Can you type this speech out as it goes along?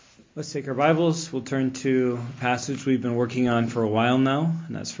Let's take our Bibles. We'll turn to a passage we've been working on for a while now,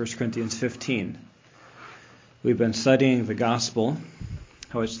 and that's 1 Corinthians 15. We've been studying the gospel,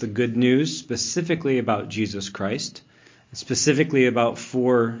 how it's the good news specifically about Jesus Christ, specifically about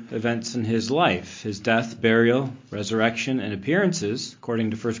 4 events in his life: his death, burial, resurrection, and appearances,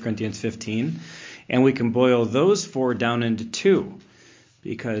 according to 1 Corinthians 15. And we can boil those 4 down into 2,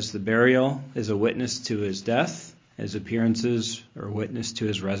 because the burial is a witness to his death. His appearances are a witness to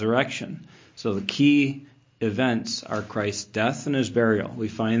his resurrection. So the key events are Christ's death and his burial. We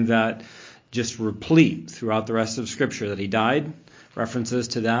find that just replete throughout the rest of Scripture, that he died, references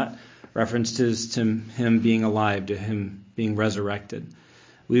to that, references to him being alive, to him being resurrected.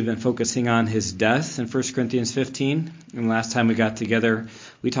 We've been focusing on his death in 1 Corinthians 15. And last time we got together,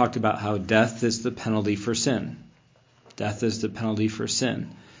 we talked about how death is the penalty for sin. Death is the penalty for sin.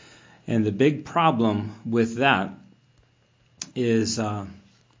 And the big problem with that is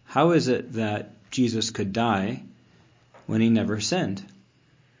how is it that Jesus could die when he never sinned?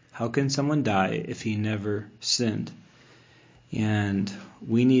 How can someone die if he never sinned? And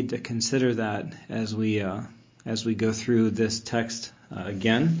we need to consider that as we go through this text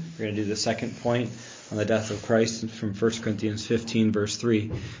again. We're going to do the second point on the death of Christ from 1 Corinthians 15, verse 3.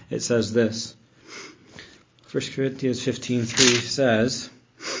 It says this. 1 Corinthians 15:3 says,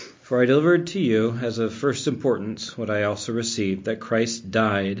 "For I delivered to you as of first importance what I also received, that Christ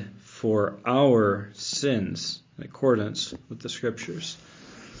died for our sins in accordance with the Scriptures."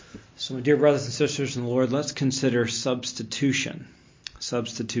 So, my dear brothers and sisters in the Lord, let's consider substitution.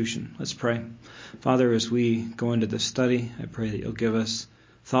 Substitution. Let's pray. Father, as we go into this study, I pray that you'll give us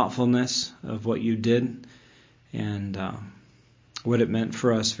thoughtfulness of what you did and what it meant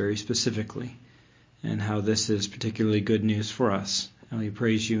for us very specifically, and how this is particularly good news for us. And we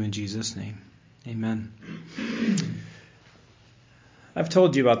praise you in Jesus' name. Amen. I've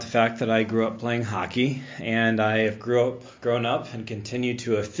told you about the fact that I grew up playing hockey, and I have grown up and continue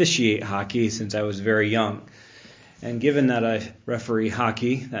to officiate hockey since I was very young. And given that I referee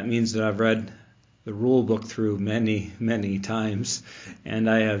hockey, that means that I've read the rule book through many, many times, and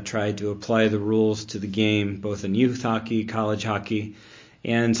I have tried to apply the rules to the game, both in youth hockey, college hockey,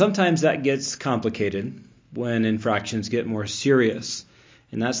 and sometimes that gets complicated when infractions get more serious.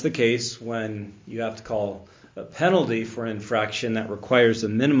 And that's the case when you have to call a penalty for an infraction that requires a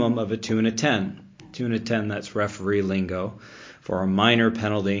minimum of a 2 and a 10. 2 and a 10, that's referee lingo, for a minor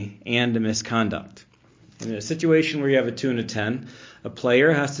penalty and a misconduct. In a situation where you have a 2 and a 10, a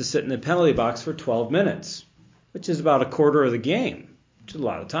player has to sit in the penalty box for 12 minutes, which is about a quarter of the game, which is a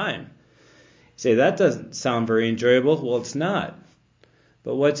lot of time. You say, that doesn't sound very enjoyable. Well, it's not.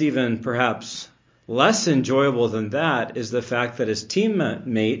 But what's even perhaps less enjoyable than that is the fact that his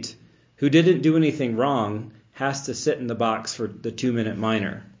teammate, who didn't do anything wrong, has to sit in the box for the 2-minute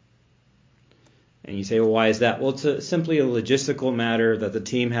minor. And you say, well, why is that? Well, it's simply a logistical matter that the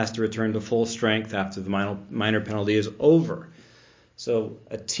team has to return to full strength after the minor penalty is over. So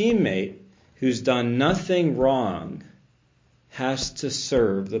a teammate who's done nothing wrong has to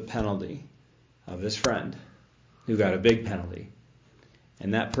serve the penalty of his friend who got a big penalty.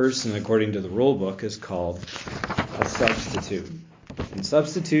 And that person, according to the rule book, is called a substitute. And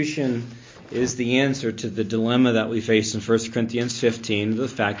substitution is the answer to the dilemma that we face in 1 Corinthians 15, the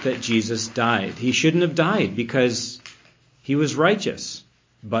fact that Jesus died. He shouldn't have died because he was righteous,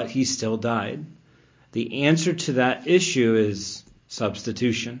 but he still died. The answer to that issue is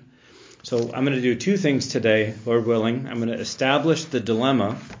substitution. So I'm going to do 2 things today, Lord willing. I'm going to establish the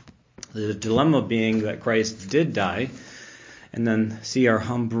dilemma being that Christ did die, and then see our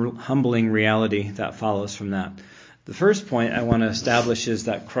humbling reality that follows from that. The first point I want to establish is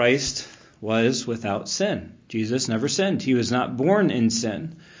that Christ was without sin. Jesus never sinned. He was not born in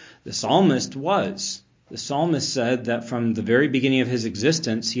sin. The psalmist was. The psalmist said that from the very beginning of his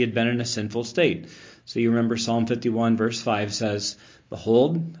existence, he had been in a sinful state. So you remember Psalm 51 verse 5 says,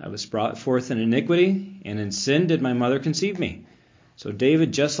 "Behold, I was brought forth in iniquity, and in sin did my mother conceive me." So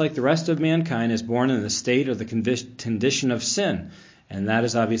David, just like the rest of mankind, is born in the state or the condition of sin. And that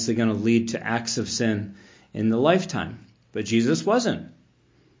is obviously going to lead to acts of sin in the lifetime. But Jesus wasn't.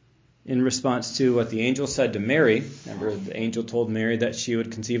 In response to what the angel said to Mary, remember the angel told Mary that she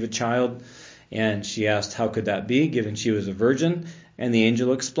would conceive a child, and she asked, how could that be, given she was a virgin? And the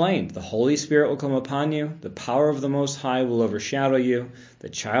angel explained, the Holy Spirit will come upon you, the power of the Most High will overshadow you, the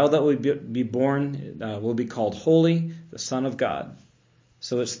child that will be born will be called Holy, the Son of God.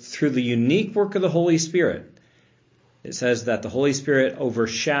 So it's through the unique work of the Holy Spirit. It says that the Holy Spirit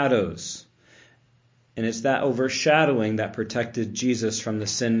overshadows. And it's that overshadowing that protected Jesus from the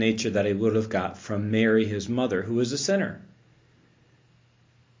sin nature that he would have got from Mary, his mother, who was a sinner.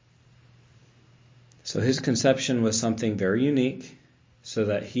 So his conception was something very unique so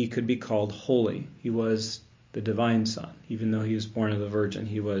that he could be called holy. He was the divine Son. Even though he was born of the Virgin,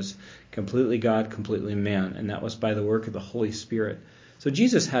 he was completely God, completely man, and that was by the work of the Holy Spirit. So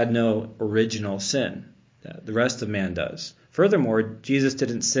Jesus had no original sin. The rest of man does. Furthermore, Jesus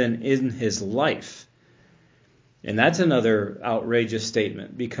didn't sin in his life. And that's another outrageous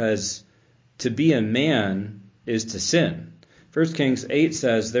statement, because to be a man is to sin. 1 Kings 8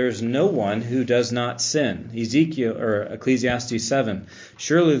 says, there is no one who does not sin. Ecclesiastes 7,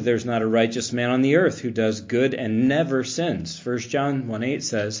 surely there's not a righteous man on the earth who does good and never sins. 1 John 1:8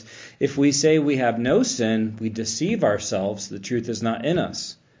 says, if we say we have no sin, we deceive ourselves, the truth is not in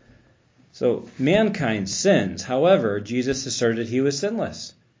us. So mankind sins. However, Jesus asserted he was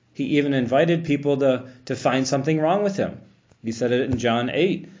sinless. He even invited people to find something wrong with him. He said it in John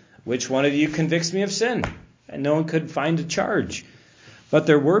 8, which one of you convicts me of sin? And no one could find a charge. But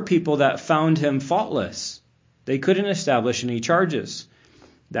there were people that found him faultless. They couldn't establish any charges.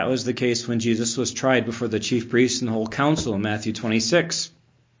 That was the case when Jesus was tried before the chief priests and the whole council in Matthew 26.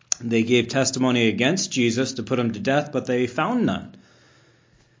 They gave testimony against Jesus to put him to death, but they found none,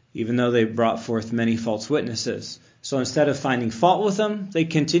 even though they brought forth many false witnesses. So instead of finding fault with him, they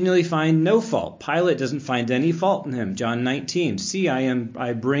continually find no fault. Pilate doesn't find any fault in him. John 19, see,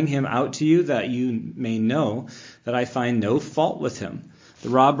 I bring him out to you that you may know that I find no fault with him. The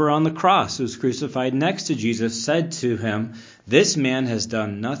robber on the cross who was crucified next to Jesus said to him, this man has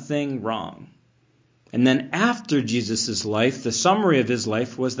done nothing wrong. And then after Jesus' life, the summary of his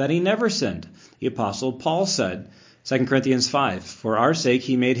life was that he never sinned. The Apostle Paul said, 2 Corinthians 5, for our sake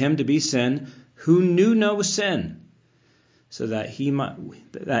he made him to be sin who knew no sin, so that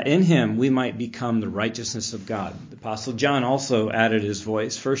in him we might become the righteousness of God. The Apostle John also added his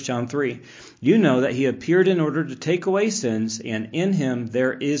voice. 1 John 3, you know that he appeared in order to take away sins, and in him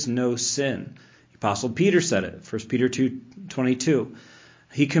there is no sin. The Apostle Peter said it. 1 Peter 2:22,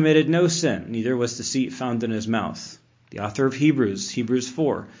 he committed no sin, neither was deceit found in his mouth. The author of Hebrews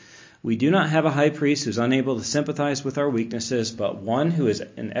 4, we do not have a high priest who's unable to sympathize with our weaknesses, but one who is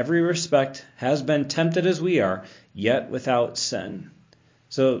in every respect has been tempted as we are, yet without sin.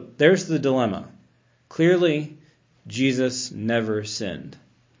 So there's the dilemma. Clearly, Jesus never sinned,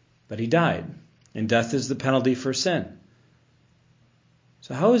 but he died, and death is the penalty for sin.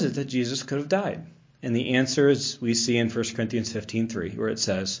 So how is it that Jesus could have died? And the answer is we see in 1 Corinthians 15:3, where it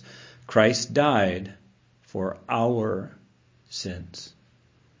says, Christ died for our sins.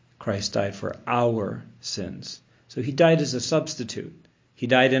 Christ died for our sins. So he died as a substitute. He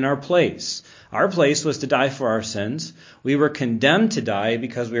died in our place. Our place was to die for our sins. We were condemned to die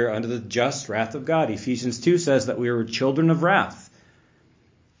because we were under the just wrath of God. Ephesians 2 says that we were children of wrath.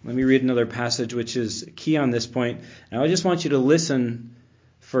 Let me read another passage which is key on this point. And I just want you to listen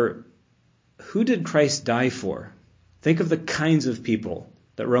for who did Christ die for? Think of the kinds of people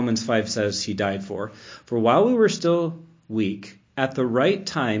that Romans 5 says he died for. For while we were still weak, at the right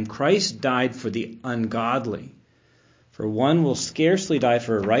time, Christ died for the ungodly. For one will scarcely die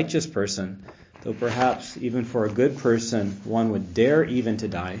for a righteous person, though perhaps even for a good person one would dare even to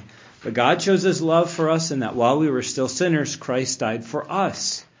die. But God shows his love for us in that while we were still sinners, Christ died for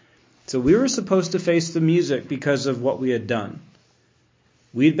us. So we were supposed to face the music because of what we had done.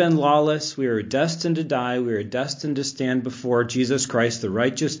 We'd been lawless. We were destined to die. We were destined to stand before Jesus Christ, the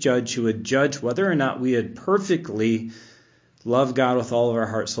righteous judge, who would judge whether or not we had perfectly loved God with all of our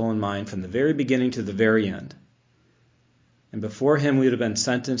heart, soul, and mind from the very beginning to the very end. And before him, we would have been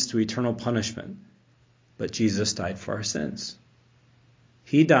sentenced to eternal punishment. But Jesus died for our sins.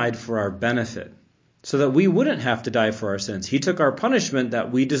 He died for our benefit, so that we wouldn't have to die for our sins. He took our punishment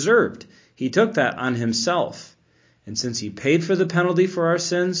that we deserved. He took that on himself. And since he paid for the penalty for our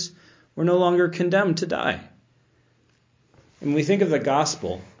sins, we're no longer condemned to die. And when we think of the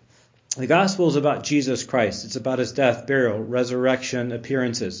gospel is about Jesus Christ. It's about his death, burial, resurrection,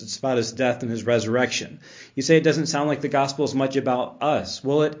 appearances. It's about his death and his resurrection. You say it doesn't sound like the gospel is much about us.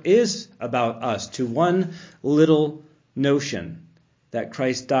 Well, it is about us to one little notion that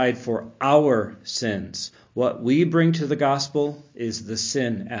Christ died for our sins. What we bring to the gospel is the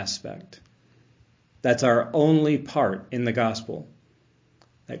sin aspect. That's our only part in the gospel,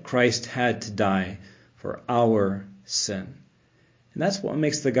 that Christ had to die for our sin. And that's what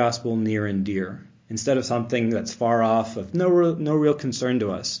makes the gospel near and dear. Instead of something that's far off, of no real concern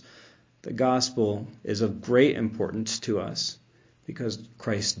to us, the gospel is of great importance to us because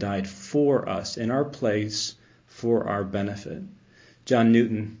Christ died for us in our place for our benefit. John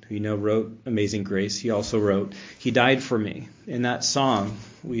Newton, who wrote Amazing Grace, he also wrote, he died for me. In that song,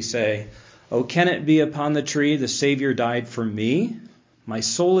 we say, oh, can it be upon the tree the Savior died for me? My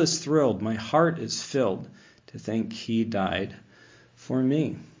soul is thrilled. My heart is filled to think he died for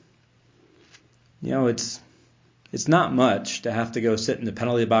me. You know, it's not much to have to go sit in the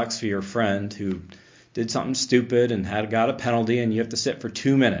penalty box for your friend who did something stupid and got a penalty, and you have to sit for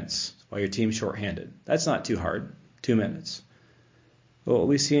 2 minutes while your team's shorthanded. That's not too hard, 2 minutes. But what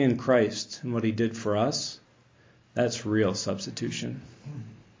we see in Christ and what he did for us, that's real substitution.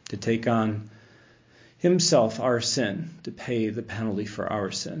 To take on himself our sin, to pay the penalty for our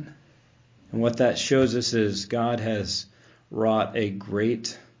sin. And what that shows us is God has wrought a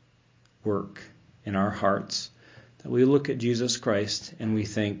great work in our hearts, that we look at Jesus Christ and we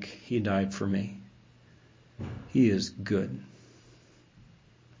think he died for me. He is good.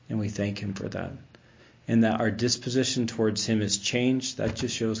 And we thank him for that. And that our disposition towards him is changed. That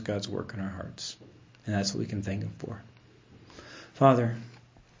just shows God's work in our hearts. And that's what we can thank him for. Father,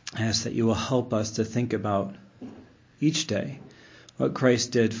 I ask that you will help us to think about each day what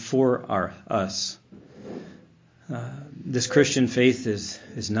Christ did for us. This Christian faith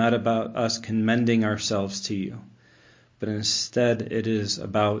is not about us commending ourselves to you, but instead it is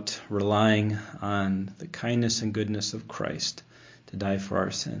about relying on the kindness and goodness of Christ to die for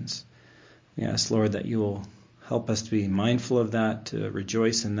our sins. We ask, Lord, that you will help us to be mindful of that, to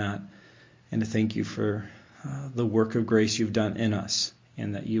rejoice in that, and to thank you for the work of grace you've done in us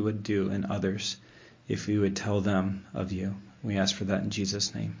and that you would do in others if we would tell them of you. We ask for that in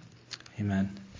Jesus' name. Amen.